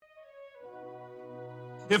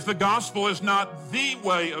If the gospel is not the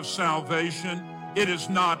way of salvation, it is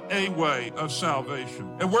not a way of salvation.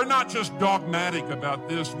 And we're not just dogmatic about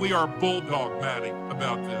this, we are bulldogmatic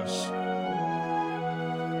about this.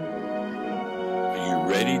 Are you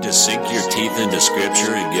ready to sink your teeth into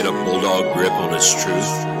Scripture and get a bulldog grip on its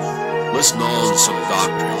truth? Listen on some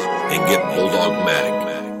doctrine and get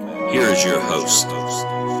bulldogmatic. Here is your host.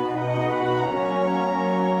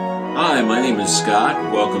 Hi, my name is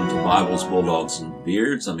Scott. Welcome to Bibles, Bulldogs, and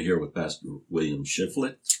Beards. I'm here with Pastor William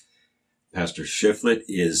Shifflett. Pastor Shifflett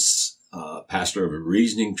is pastor of a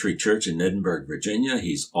Reasoning Tree Church in Edinburgh, Virginia.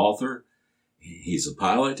 He's author, he's a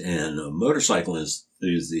pilot, and a motorcycle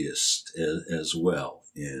enthusiast as well.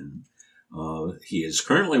 And he is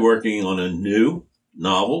currently working on a new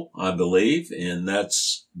novel, I believe, and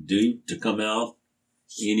that's due to come out.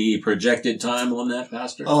 Any projected time on that,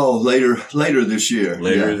 Pastor? Oh, later this year.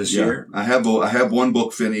 This year? I have one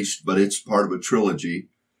book finished, but it's part of a trilogy.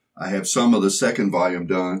 I have some of the second volume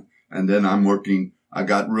done, and then I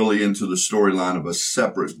got really into the storyline of a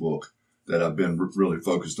separate book that I've been really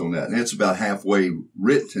focused on that. And it's about halfway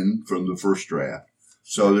written from the first draft.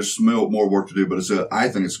 So there's more work to do, but I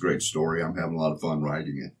think it's a great story. I'm having a lot of fun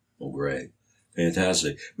writing it. Oh, great.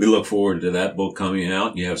 Fantastic. We look forward to that book coming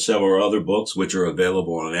out. You have several other books which are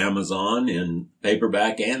available on Amazon in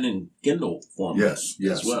paperback and in Kindle format.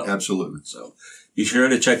 Yes, as well. Absolutely. So be sure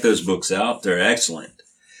to check those books out. They're excellent.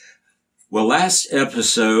 Well, last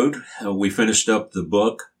episode, we finished up the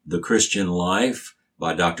book, The Christian Life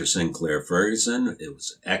by Dr. Sinclair Ferguson. It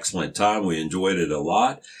was an excellent time. We enjoyed it a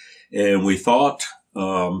lot. And we thought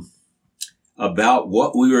about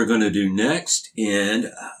what we were going to do next,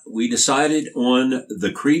 and we decided on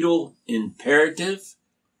the Creedal Imperative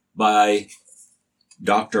by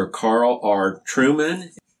Dr. Carl R.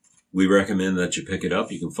 Truman. We recommend that you pick it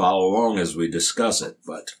up. You can follow along as we discuss it.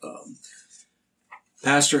 But,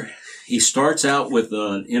 Pastor, he starts out with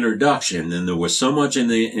an introduction, and there was so much in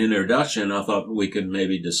the introduction, I thought we could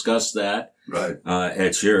maybe discuss that. Right.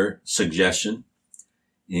 At your suggestion.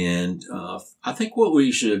 And I think what we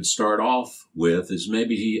should start off with is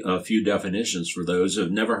maybe a few definitions for those who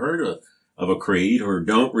have never heard of a creed or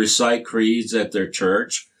don't recite creeds at their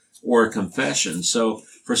church or a confession. So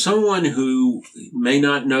for someone who may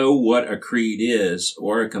not know what a creed is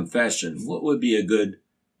or a confession, what would be a good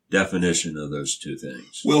definition of those two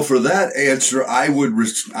things? Well, for that answer, I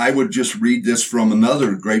would just read this from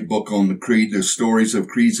another great book on the creed, The Stories of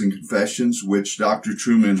Creeds and Confessions, which Dr.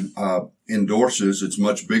 Truman endorses. It's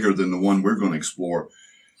much bigger than the one we're going to explore.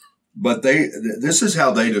 But this is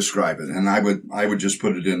how they describe it, and I would just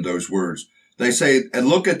put it in those words. They say, a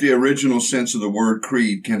look at the original sense of the word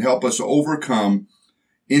creed can help us overcome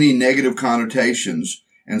any negative connotations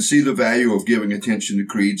and see the value of giving attention to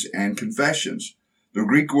creeds and confessions. The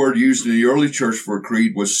Greek word used in the early church for a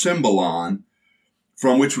creed was symbolon,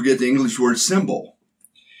 from which we get the English word symbol.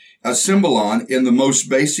 A symbolon, in the most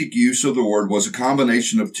basic use of the word, was a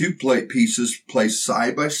combination of two pieces placed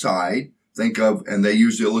side by side. And they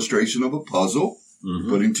used the illustration of a puzzle,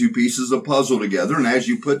 putting two pieces of puzzle together. And as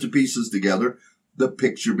you put the pieces together, the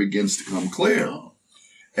picture begins to come clear. Oh.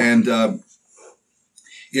 And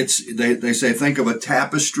they say, think of a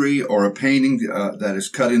tapestry or a painting that is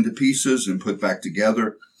cut into pieces and put back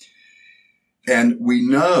together. And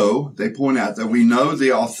they point out that we know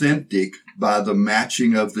the authentic by the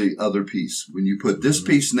matching of the other piece. When you put this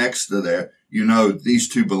piece next to there, you know these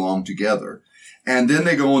two belong together. And then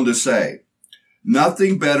they go on to say,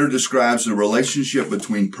 nothing better describes the relationship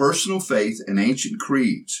between personal faith and ancient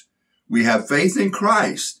creeds. We have faith in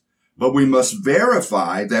Christ, but we must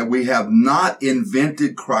verify that we have not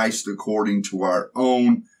invented Christ according to our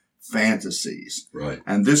own fantasies. Right.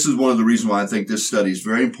 And this is one of the reasons why I think this study is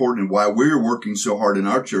very important and why we're working so hard in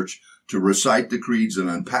our church to recite the creeds and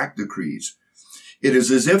unpack the creeds. It is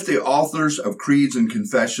as if the authors of creeds and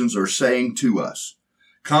confessions are saying to us,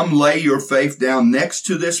 come lay your faith down next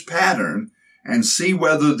to this pattern and see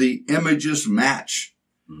whether the images match.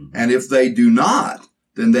 Mm-hmm. And if they do not,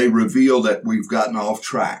 then they reveal that we've gotten off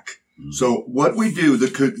track. Mm-hmm. So what we do,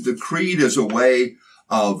 the creed is a way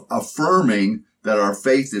of affirming that our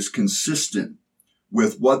faith is consistent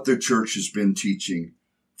with what the church has been teaching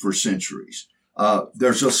for centuries.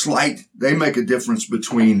 They make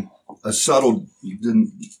a subtle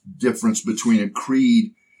difference between a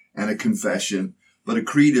creed and a confession. But a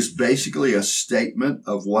creed is basically a statement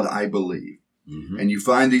of what I believe. Mm-hmm. And you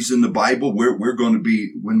find these in the Bible. We're going to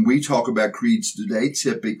be, when we talk about creeds today,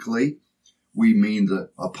 typically we mean the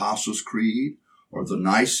Apostles' Creed or the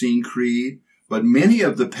Nicene Creed. But many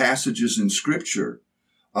of the passages in Scripture,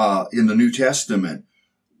 in the New Testament,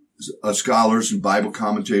 scholars and Bible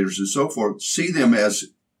commentators and so forth see them as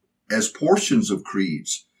as portions of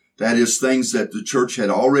creeds. That is, things that the church had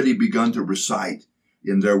already begun to recite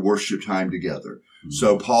in their worship time together. Mm-hmm.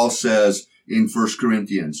 So Paul says in 1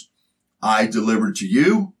 Corinthians, I delivered to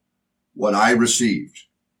you what I received.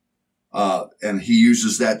 And he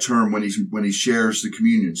uses that term when he shares the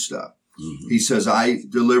communion stuff. Mm-hmm. He says, I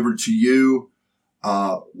delivered to you,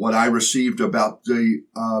 what I received about the,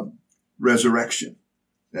 resurrection,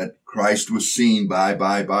 that Christ was seen by.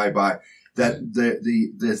 That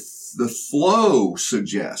the flow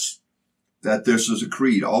suggests that this is a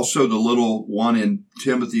creed. Also the little one in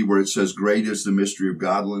Timothy where it says, great is the mystery of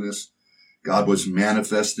godliness. God was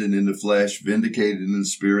manifested in the flesh, vindicated in the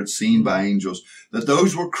spirit, seen by angels, that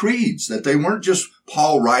those were creeds, that they weren't just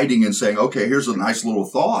Paul writing and saying, okay, here's a nice little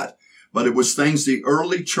thought, but it was things the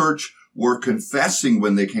early church were confessing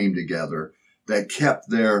when they came together that kept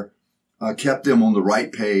them on the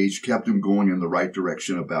right page, kept them going in the right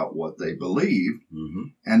direction about what they believed. Mm-hmm.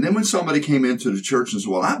 And then when somebody came into the church and said,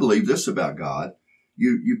 well, I believe this about God,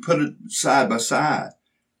 you put it side by side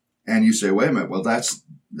and you say, wait a minute, well, that's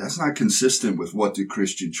not consistent with what the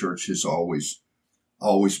Christian church has always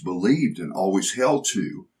believed and always held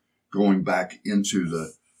to, going back into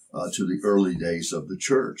to the early days of the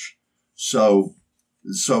church. So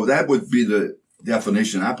that would be the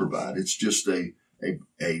definition I provide. It's just a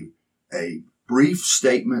brief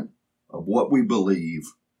statement of what we believe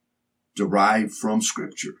derived from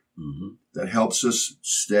Scripture, mm-hmm. that helps us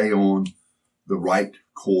stay on the right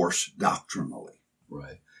course doctrinally.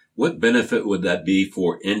 Right. What benefit would that be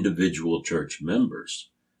for individual church members?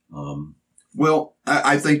 Well,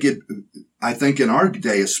 I think in our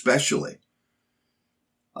day especially,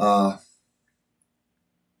 so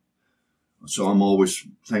I'm always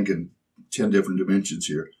thinking 10 different dimensions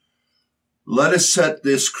here. Let us set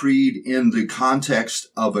this creed in the context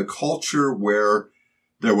of a culture where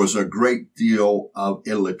there was a great deal of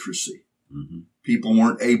illiteracy. Mm-hmm. People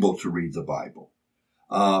weren't able to read the Bible.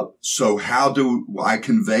 So how do I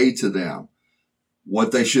convey to them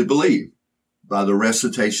what they should believe? By the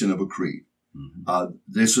recitation of a creed. Mm-hmm.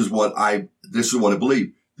 This is what I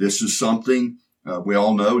believe. This is something, we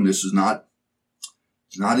all know, and it's not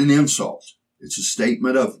an insult. It's a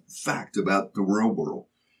statement of fact about the real world.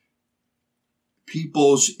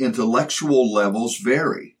 People's intellectual levels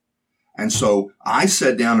vary. And so I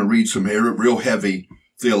sat down and read some real heavy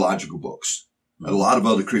theological books. A lot of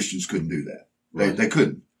other Christians couldn't do that. Right. They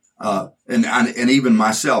couldn't. And even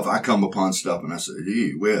myself, I come upon stuff and I say,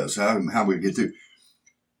 gee whiz, how are we going to get through?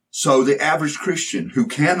 So the average Christian who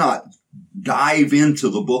cannot dive into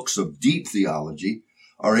the books of deep theology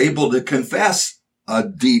are able to confess a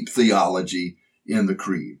deep theology in the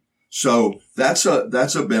creed. So that's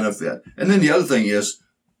a benefit. And then the other thing is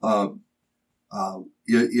that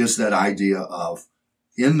idea of,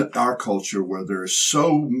 in our culture where there's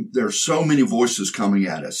so many voices coming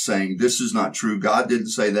at us saying, this is not true. God didn't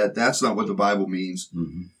say that. That's not what the Bible means.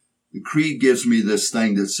 Mm-hmm. The creed gives me this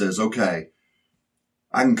thing that says, okay,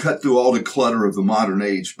 I can cut through all the clutter of the modern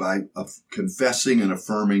age by confessing and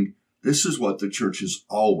affirming this is what the church has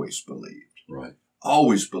always believed. Right.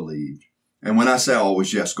 Always believed. And when I say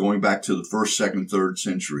always, yes, going back to the first, second, third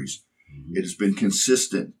centuries, mm-hmm. it has been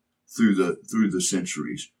consistent through the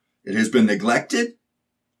centuries. It has been neglected,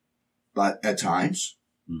 but at times,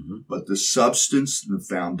 mm-hmm. but the substance and the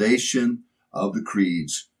foundation of the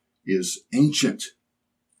creeds is ancient,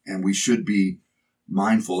 and we should be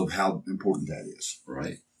mindful of how important that is.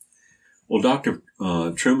 Right. Well, Dr.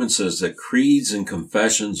 Truman says that creeds and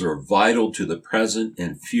confessions are vital to the present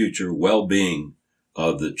and future well-being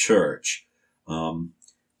of the church.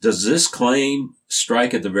 Does this claim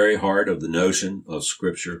strike at the very heart of the notion of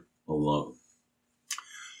Scripture alone?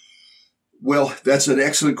 Well, that's an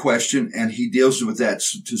excellent question, and he deals with that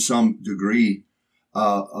to some degree,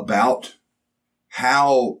 about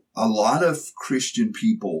how a lot of Christian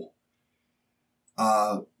people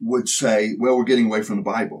would say, well, we're getting away from the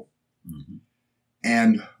Bible. Mm-hmm.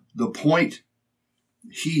 And the point,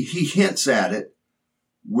 he hints at it.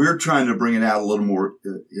 We're trying to bring it out a little more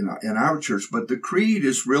in our church, but the creed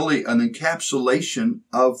is really an encapsulation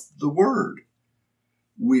of the word.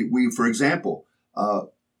 We for example,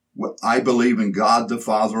 I believe in God the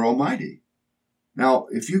Father Almighty. Now,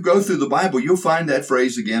 if you go through the Bible, you'll find that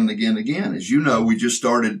phrase again and again and again. As you know, we just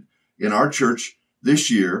started in our church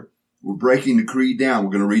this year. We're breaking the creed down.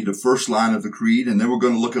 We're going to read the first line of the creed, and then we're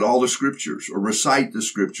going to look at all the scriptures, or recite the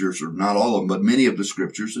scriptures, or not all of them, but many of the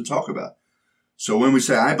scriptures to talk about. So when we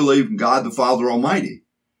say, I believe in God the Father Almighty,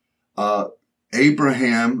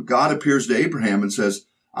 Abraham, God appears to Abraham and says,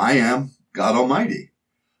 I am God Almighty.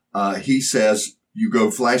 He says, you go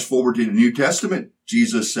flash forward to the New Testament,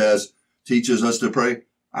 Jesus teaches us to pray,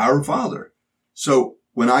 our Father. So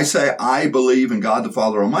when I say I believe in God the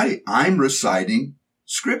Father Almighty, I'm reciting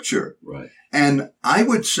Scripture. Right. And I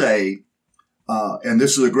would say, and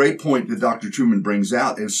this is a great point that Dr. Truman brings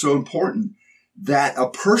out, and it's so important, that a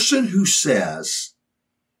person who says,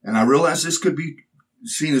 and I realize this could be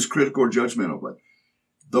seen as critical or judgmental, but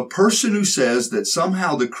the person who says that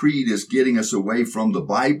somehow the creed is getting us away from the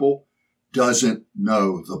Bible doesn't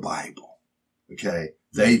know the Bible. Okay?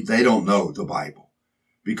 They don't know the Bible.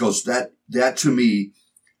 Because that to me,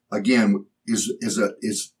 again,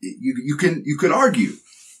 you could argue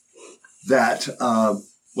that,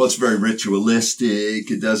 it's very ritualistic.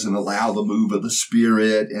 It doesn't allow the move of the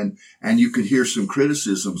Spirit, and you could hear some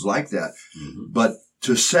criticisms like that. Mm-hmm. But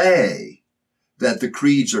to say that the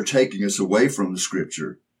creeds are taking us away from the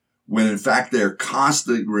Scripture, when in fact they're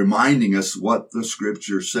constantly reminding us what the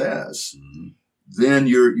Scripture says, mm-hmm. then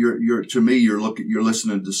you're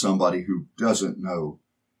listening to somebody who doesn't know,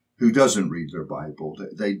 who doesn't read their Bible.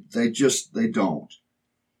 They don't.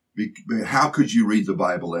 How could you read the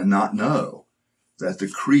Bible and not know that the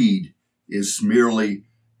creed is merely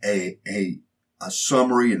a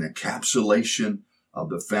summary and encapsulation of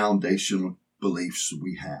the foundational beliefs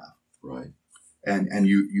we have? Right. And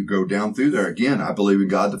you go down through there again. I believe in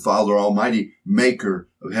God the Father Almighty, maker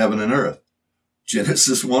of heaven and earth.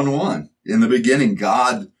 Genesis 1:1. In the beginning,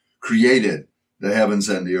 God created the heavens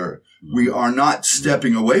and the earth. Mm-hmm. We are not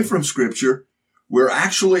stepping away from Scripture. We're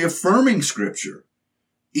actually affirming Scripture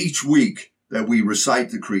each week that we recite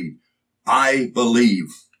the creed. I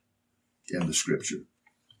believe in the Scripture.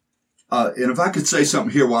 And if I could say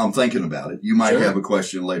something here while I'm thinking about it, you might have a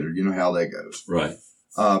question later. You know how that goes. Right.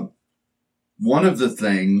 One of the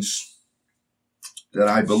things that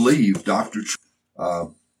I believe, Dr.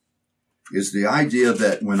 is the idea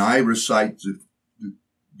that when I recite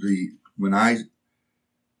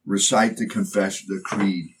the confession, the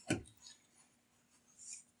creed,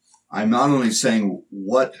 I'm not only saying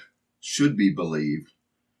what should be believed,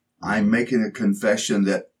 I'm making a confession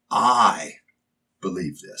that I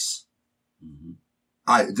believe this.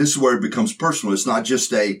 Mm-hmm. This is where it becomes personal. It's not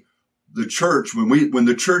just the church. When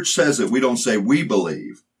the church says it, we don't say we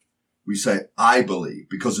believe. We say I believe,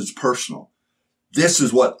 because it's personal. This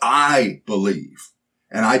is what I believe.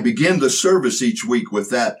 And I begin the service each week with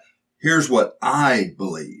that. Here's what I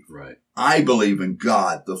believe. Right. I believe in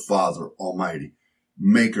God, the Father Almighty,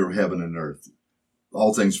 maker of heaven and earth,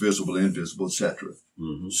 all things visible and invisible, etc.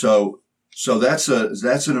 Mm-hmm. So that's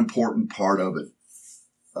an important part of it.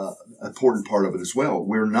 Important part of it as well.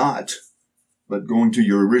 We're not, but going to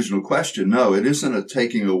your original question, no, it isn't a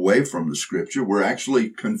taking away from the Scripture. We're actually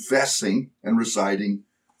confessing and reciting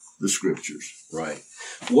the Scriptures. Right.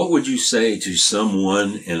 What would you say to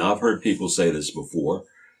someone, and I've heard people say this before,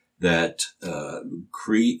 that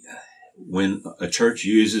creed, when a church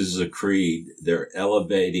uses a creed, they're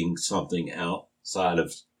elevating something outside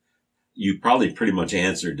of, you probably pretty much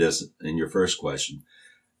answered this in your first question,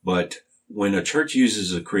 but when a church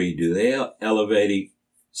uses a creed, do they elevate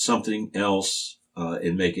something else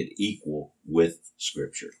and make it equal with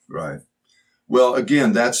Scripture? Right. Well,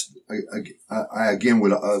 again, I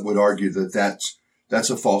would argue that that's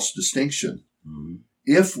a false distinction. Mm-hmm.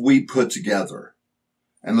 If we put together,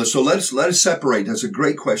 and let us separate. That's a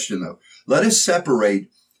great question, though. Let us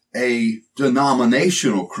separate a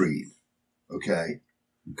denominational creed, okay,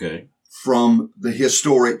 from the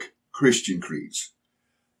historic Christian creeds.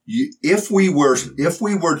 If we were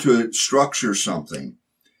to structure something,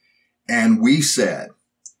 and we said,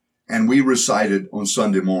 and we recited on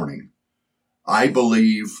Sunday morning, I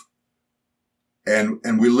believe,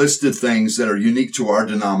 and we listed things that are unique to our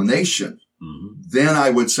denomination, mm-hmm. then I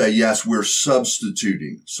would say, yes, we're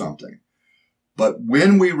substituting something. But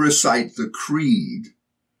when we recite the creed,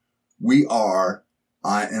 we are,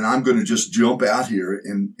 and I'm going to just jump out here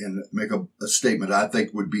and make a statement I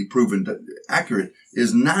think would be proven accurate,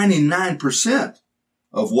 is 99%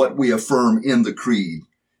 of what we affirm in the creed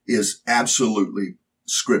is absolutely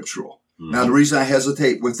scriptural. Mm-hmm. Now, the reason I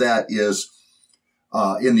hesitate with that is,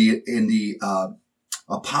 in the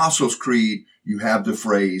Apostles' Creed, you have the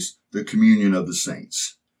phrase, the communion of the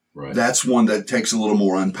saints. Right. That's one that takes a little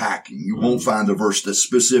more unpacking. You mm-hmm. won't find a verse that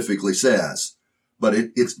specifically says, but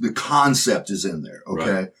it's the concept is in there.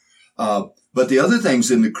 Okay. Right. But the other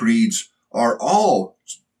things in the creeds are all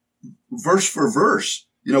verse for verse.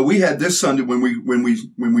 You know, we had this Sunday when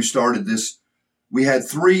we started this, we had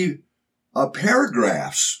 3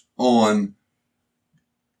 paragraphs on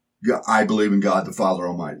I believe in God the Father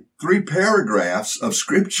Almighty. 3 paragraphs of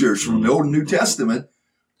scriptures from the Old and New Testament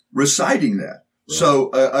reciting that. Right.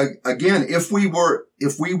 So again, if we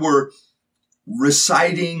were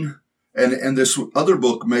reciting And this other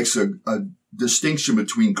book makes a distinction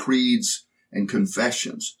between creeds and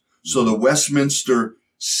confessions. So the Westminster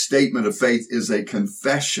Statement of Faith is a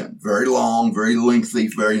confession, very long, very lengthy,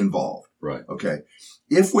 very involved. Right. Okay.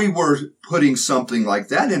 If we were putting something like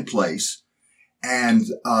that in place and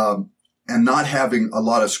not having a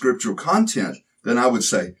lot of scriptural content, then I would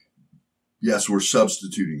say, yes, we're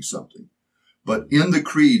substituting something. But in the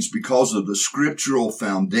creeds, because of the scriptural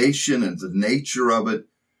foundation and the nature of it,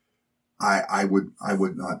 I would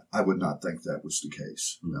not think that was the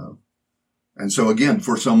case. No. And so again,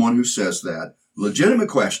 for someone who says that, legitimate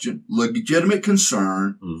question, legitimate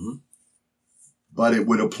concern, but it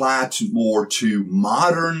would apply more to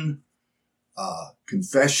modern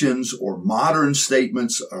confessions or modern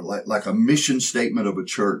statements, or like a mission statement of a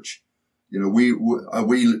church. You know,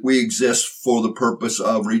 we exist for the purpose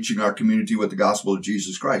of reaching our community with the gospel of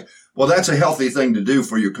Jesus Christ. Well, that's a healthy thing to do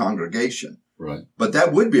for your congregation. Right. But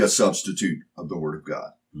that would be a substitute of the Word of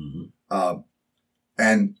God.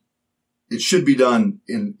 And it should be done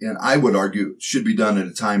and I would argue, should be done at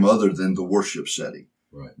a time other than the worship setting.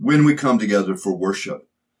 Right. When we come together for worship,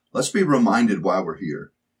 let's be reminded why we're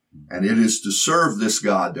here. And it is to serve this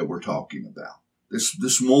God that we're talking about.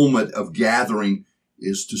 This moment of gathering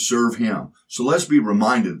is to serve Him. So let's be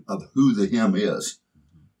reminded of who the Him is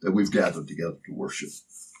that we've gathered together to worship.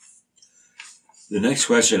 The next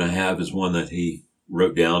question I have is one that he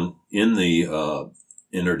wrote down in the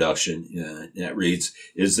introduction. That reads,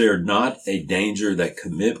 is there not a danger that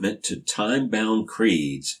commitment to time-bound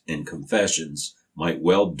creeds and confessions might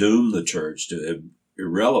well doom the church to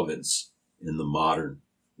irrelevance in the modern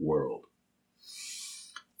world?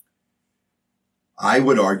 I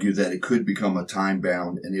would argue that it could become a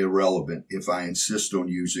time-bound and irrelevant if I insist on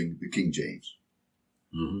using the King James.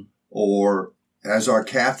 Or as our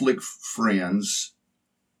Catholic friends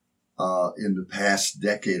in the past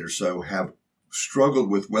decade or so have struggled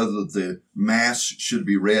with whether the Mass should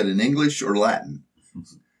be read in English or Latin.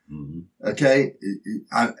 Okay?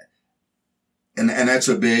 And that's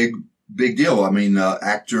a big deal. I mean,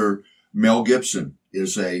 actor Mel Gibson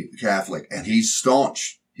is a Catholic, and he's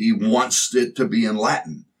staunch. He wants it to be in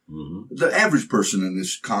Latin. The average person in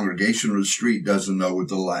this congregation or the street doesn't know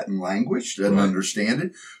the Latin language, doesn't understand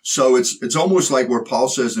it. So it's almost like where Paul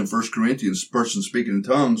says in 1 Corinthians, person speaking in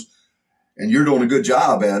tongues, and you're doing a good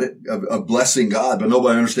job at it, of blessing God, but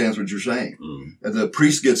nobody understands what you're saying. And the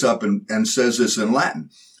priest gets up and says this in Latin.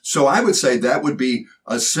 So I would say that would be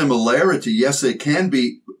a similarity. Yes, it can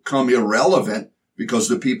become irrelevant because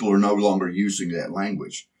the people are no longer using that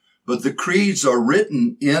language. But the creeds are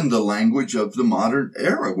written in the language of the modern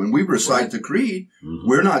era. When we recite the creed,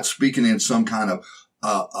 we're not speaking in some kind of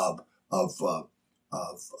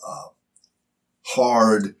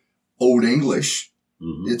hard old English.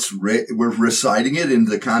 We're reciting it in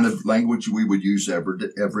the kind of language we would use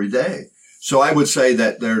every day. So I would say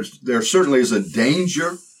that there certainly is a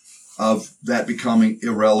danger of that becoming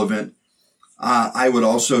irrelevant. I would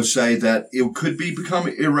also say that it could become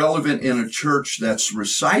irrelevant in a church that's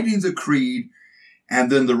reciting the creed,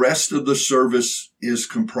 and then the rest of the service is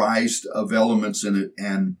comprised of elements in it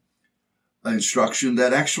and instruction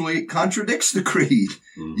that actually contradicts the creed.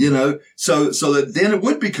 You know, so that then it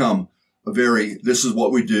would become this is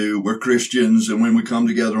what we do. We're Christians, and when we come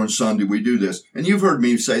together on Sunday, we do this. And you've heard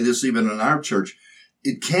me say this even in our church.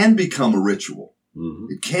 It can become a ritual.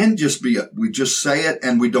 It can just be we just say it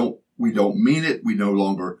and we don't mean it. We no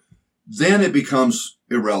longer, then it becomes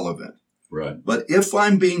irrelevant. Right. But if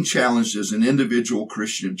I'm being challenged as an individual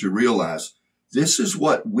Christian to realize this is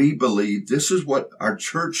what we believe, this is what our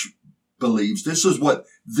church believes, this is what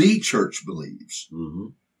the church believes,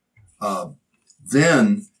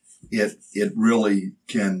 then it really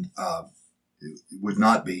can, it would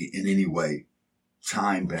not be in any way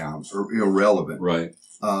time bound or irrelevant. Right.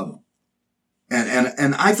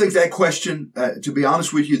 And I think that question, to be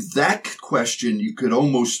honest with you, that question you could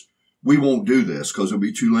almost, we won't do this because it'll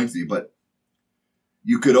be too lengthy, but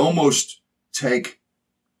you could almost take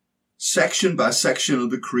section by section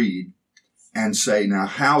of the creed and say, now,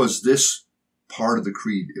 how is this part of the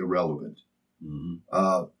creed irrelevant?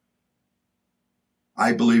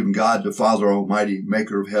 I believe in God, the Father Almighty,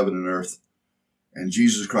 maker of heaven and earth, and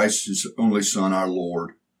Jesus Christ, his only Son, our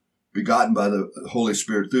Lord, begotten by the Holy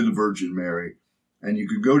Spirit through the Virgin Mary. And you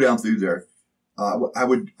could go down through there. I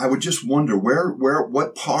would just wonder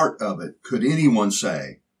what part of it could anyone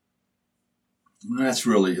say that's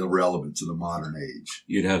really irrelevant to the modern age?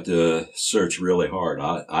 You'd have to search really hard,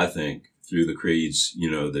 I think, through the creeds, you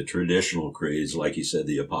know, the traditional creeds, like you said,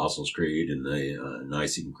 the Apostles' Creed and the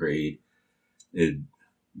Nicene Creed. You'd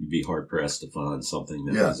be hard pressed to find something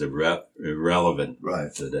that is irrelevant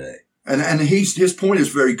today. And his point is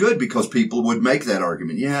very good because people would make that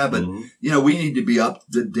argument. Yeah, but we need to be up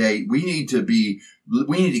to date. We need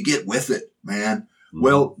to get with it, man. Mm-hmm.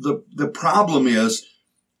 Well, the problem is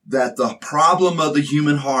that the problem of the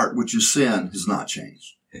human heart, which is sin, has not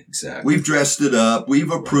changed. Exactly. We've dressed it up.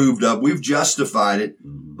 We've approved of. We've justified it,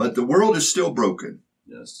 but the world is still broken.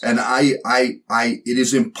 Yes. And it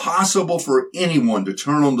is impossible for anyone to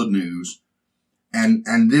turn on the news and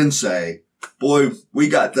then say, boy, we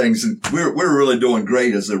got things, and we're really doing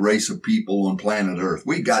great as a race of people on planet Earth.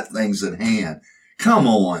 We got things at hand. Come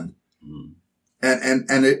on. Mm.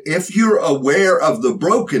 And if you're aware of the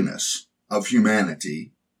brokenness of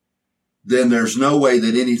humanity, then there's no way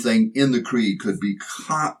that anything in the creed could be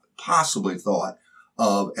possibly thought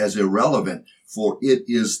of as irrelevant, for it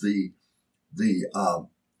is the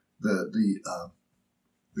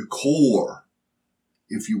core,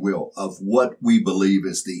 if you will, of what we believe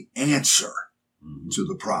is the answer to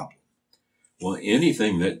the problem. Well,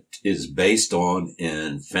 anything that is based on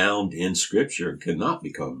and found in Scripture cannot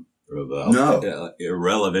become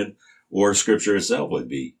irrelevant, or Scripture itself would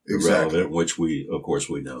be irrelevant, which we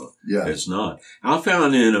know it's not. I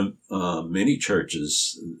found in many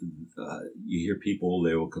churches, you hear people,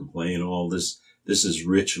 they will complain, this is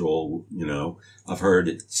ritual, I've heard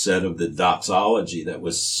it said of the doxology that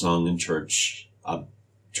was sung in churches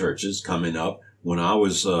coming up. When I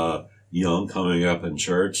was young, coming up in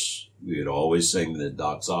church, we would always sing the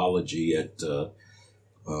doxology at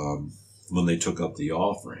when they took up the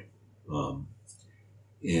offering.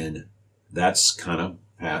 And that's kind of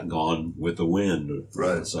gone with the wind,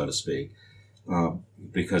 right, so to speak,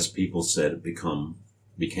 because people said it became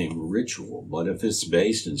ritual. But if it's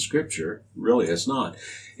based in Scripture, really it's not.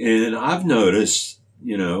 And I've noticed,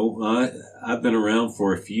 I've been around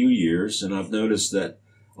for a few years, and I've noticed that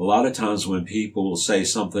a lot of times when people say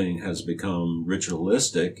something has become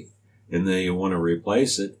ritualistic and they want to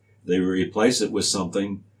replace it, they replace it with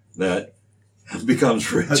something that becomes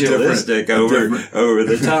ritualistic over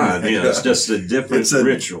the time. It's just a different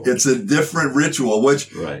ritual. It's a different ritual,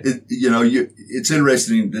 which, right. It's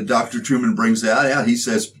interesting that Dr. Truman brings that out. He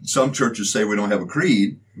says some churches say we don't have a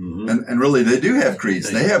creed, and really they do have creeds.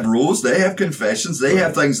 They have rules, they have confessions, they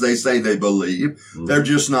have things they say they believe. They're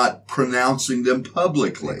just not pronouncing them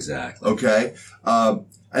publicly. Exactly. Okay? But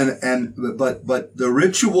the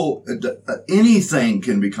ritual, anything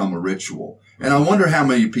can become a ritual. And I wonder how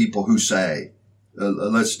many people who say,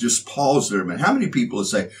 let's just pause there a minute. How many people would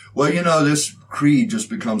say, well, this creed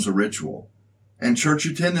just becomes a ritual, and church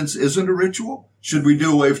attendance isn't a ritual? Should we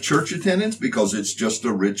do away with church attendance because it's just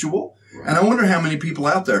a ritual? Right. And I wonder how many people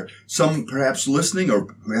out there, some perhaps listening or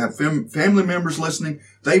who have family members listening,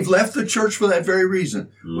 they've left the church for that very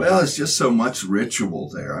reason. Mm-hmm. Well, it's just so much ritual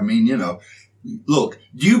there. I mean, look,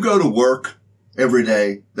 do you go to work every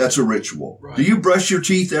day? That's a ritual. Right. Do you brush your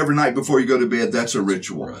teeth every night before you go to bed? That's a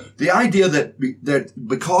ritual. Right. The idea that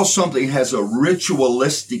because something has a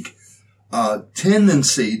ritualistic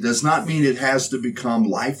tendency does not mean it has to become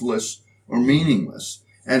lifeless or meaningless.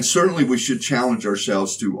 And certainly we should challenge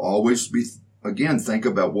ourselves to always think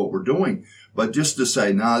about what we're doing. But just to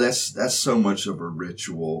say, that's so much of a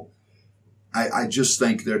ritual. I just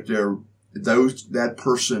think that that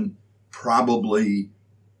person probably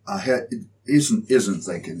isn't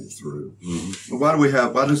thinking it through. Mm-hmm.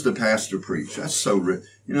 Why does the pastor preach? That's so,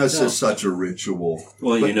 it's just such a ritual.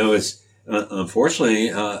 Well, it's,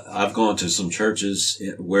 unfortunately, I've gone to some churches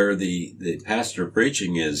where the pastor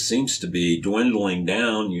preaching seems to be dwindling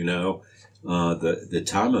down, the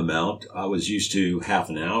time amount. I was used to half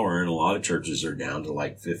an hour, and a lot of churches are down to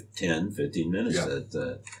like 15 minutes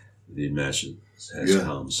that the message has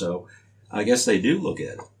come. So I guess they do look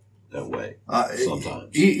at it that way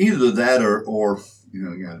sometimes. Either that or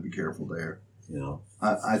you got to be careful there.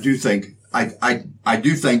 I do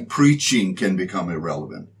think preaching can become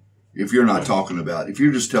irrelevant if you're not talking about, if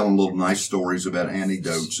you're just telling little nice stories about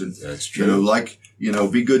anecdotes and that's true.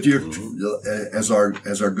 Be good to your as our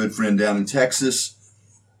good friend down in Texas.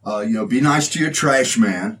 Be nice to your trash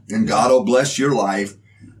man, and God will bless your life.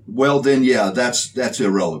 Well, then, that's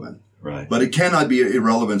irrelevant. Right. But it cannot be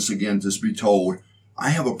irrelevance again to be told, I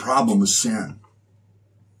have a problem with sin,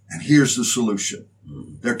 and here's the solution.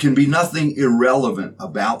 Mm-hmm. There can be nothing irrelevant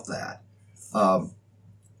about that.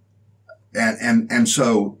 And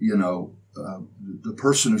so, the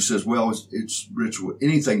person who says, well, it's ritual,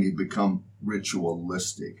 anything can become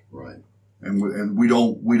ritualistic. Right. And we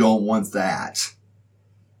don't want that.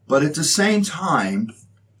 But at the same time,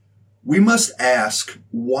 we must ask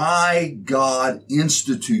why God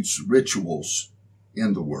institutes rituals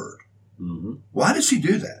in the Word. Mm-hmm. Why does he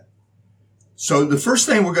do that? So the first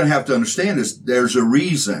thing we're going to have to understand is there's a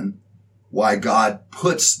reason why God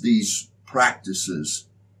puts these practices.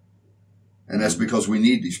 And that's because we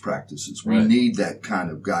need these practices. We need that kind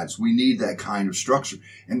of guidance. We need that kind of structure.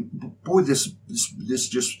 And boy, this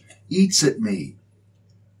just eats at me.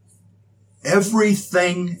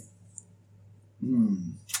 Everything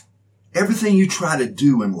you try to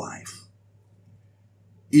do in life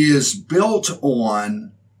is built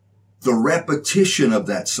on the repetition of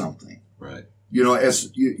that something. Right. You know,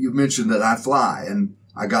 as you mentioned that I fly, and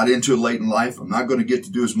I got into it late in life. I'm not going to get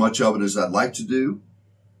to do as much of it as I'd like to do.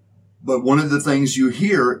 But one of the things you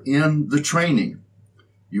hear in the training,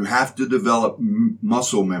 you have to develop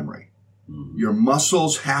muscle memory. Mm-hmm. Your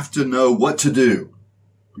muscles have to know what to do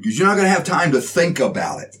because you're not going to have time to think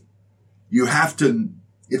about it. You have to,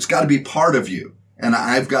 it's got to be part of you. And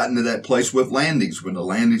I've gotten to that place with landings. When the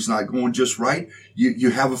landing's not going just right, you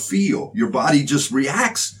have a feel. Your body just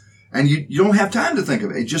reacts and you don't have time to think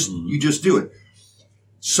of it. You just do it.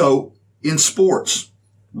 So in sports,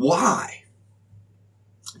 why?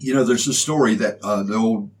 You know, there's a story that the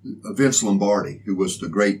old Vince Lombardi, who was the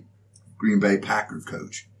great Green Bay Packer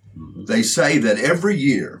coach, they say that every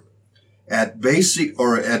year at basic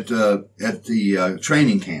or at the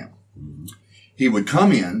training camp, he would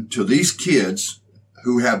come in to these kids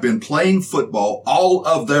who have been playing football all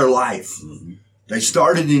of their life. They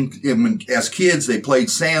started as kids. They played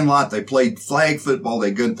sandlot. They played flag football.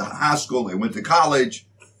 They went to high school. They went to college.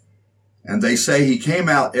 And they say he came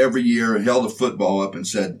out every year and held a football up and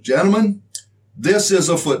said, "Gentlemen, this is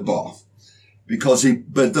a football."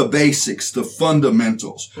 But the basics, the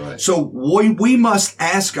fundamentals. Right. So we must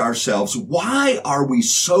ask ourselves, why are we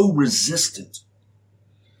so resistant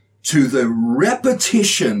to the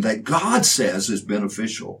repetition that God says is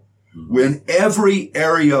beneficial when every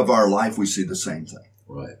area of our life we see the same thing?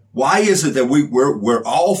 Right. Why is it that we're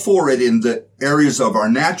all for it in the areas of our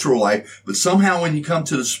natural life, but somehow when you come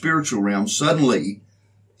to the spiritual realm, suddenly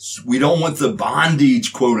we don't want the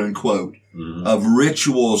bondage, quote unquote, of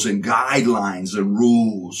rituals and guidelines and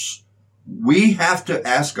rules. We have to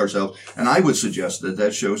ask ourselves, and I would suggest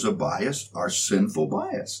that shows a bias, our sinful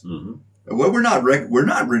bias. Well, we're not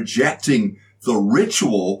rejecting the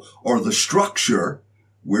ritual or the structure.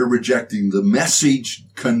 We're rejecting the message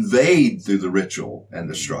conveyed through the ritual and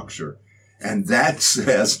the structure. And that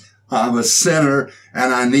says, I'm a sinner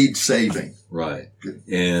and I need saving. Right.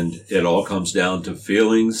 And it all comes down to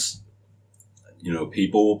feelings. You know,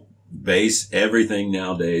 people base everything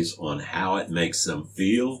nowadays on how it makes them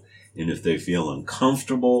feel. And if they feel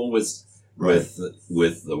uncomfortable with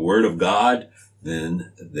the Word of God,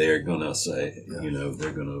 then they're going to say, they're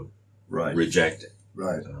going to reject it.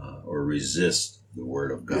 Right. Or resist the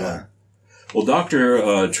Word of God. Yeah. Well,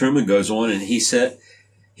 Dr. Truman goes on and he says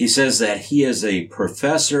that he is a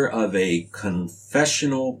professor of a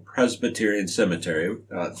confessional Presbyterian seminary.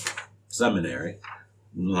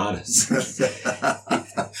 Not as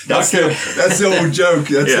that's the old joke.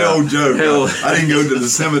 That's the old joke. I didn't go to the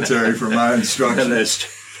cemetery for my instruction.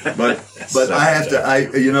 But I have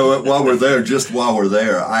to. You know what? While we're there,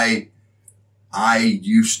 I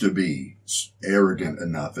used to be arrogant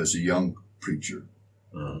enough as a young preacher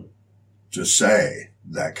to say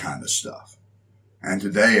that kind of stuff. And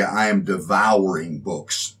today I am devouring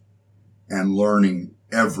books and learning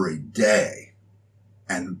every day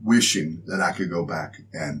and wishing that I could go back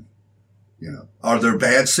and, are there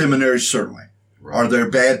bad seminaries? Certainly. Right. Are there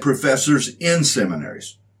bad professors in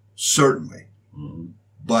seminaries? Certainly.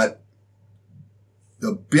 But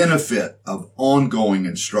the benefit of ongoing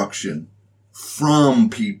instruction from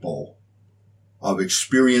people of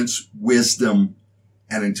experience, wisdom,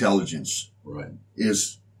 and intelligence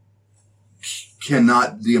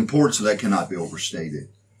the importance of that cannot be overstated.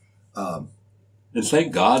 And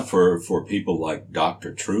thank God for people like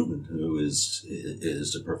Dr. Truman, who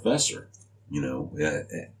is a professor,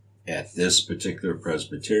 at this particular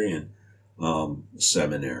Presbyterian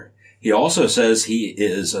seminary. He also says he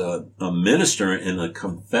is a minister in a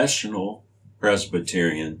confessional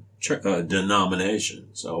Presbyterian denomination.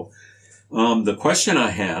 So the question I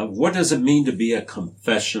have, what does it mean to be a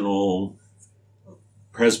confessional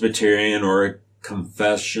Presbyterian or a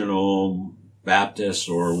confessional Baptist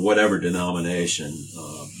or whatever denomination?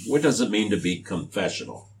 What does it mean to be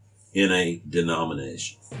confessional in a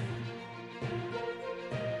denomination?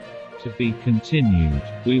 To be continued.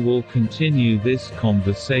 We will continue this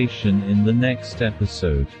conversation in the next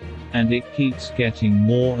episode. And it keeps getting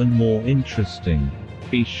more and more interesting.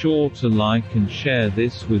 Be sure to like and share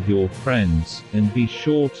this with your friends, and be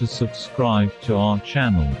sure to subscribe to our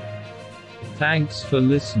channel. Thanks for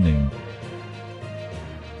listening.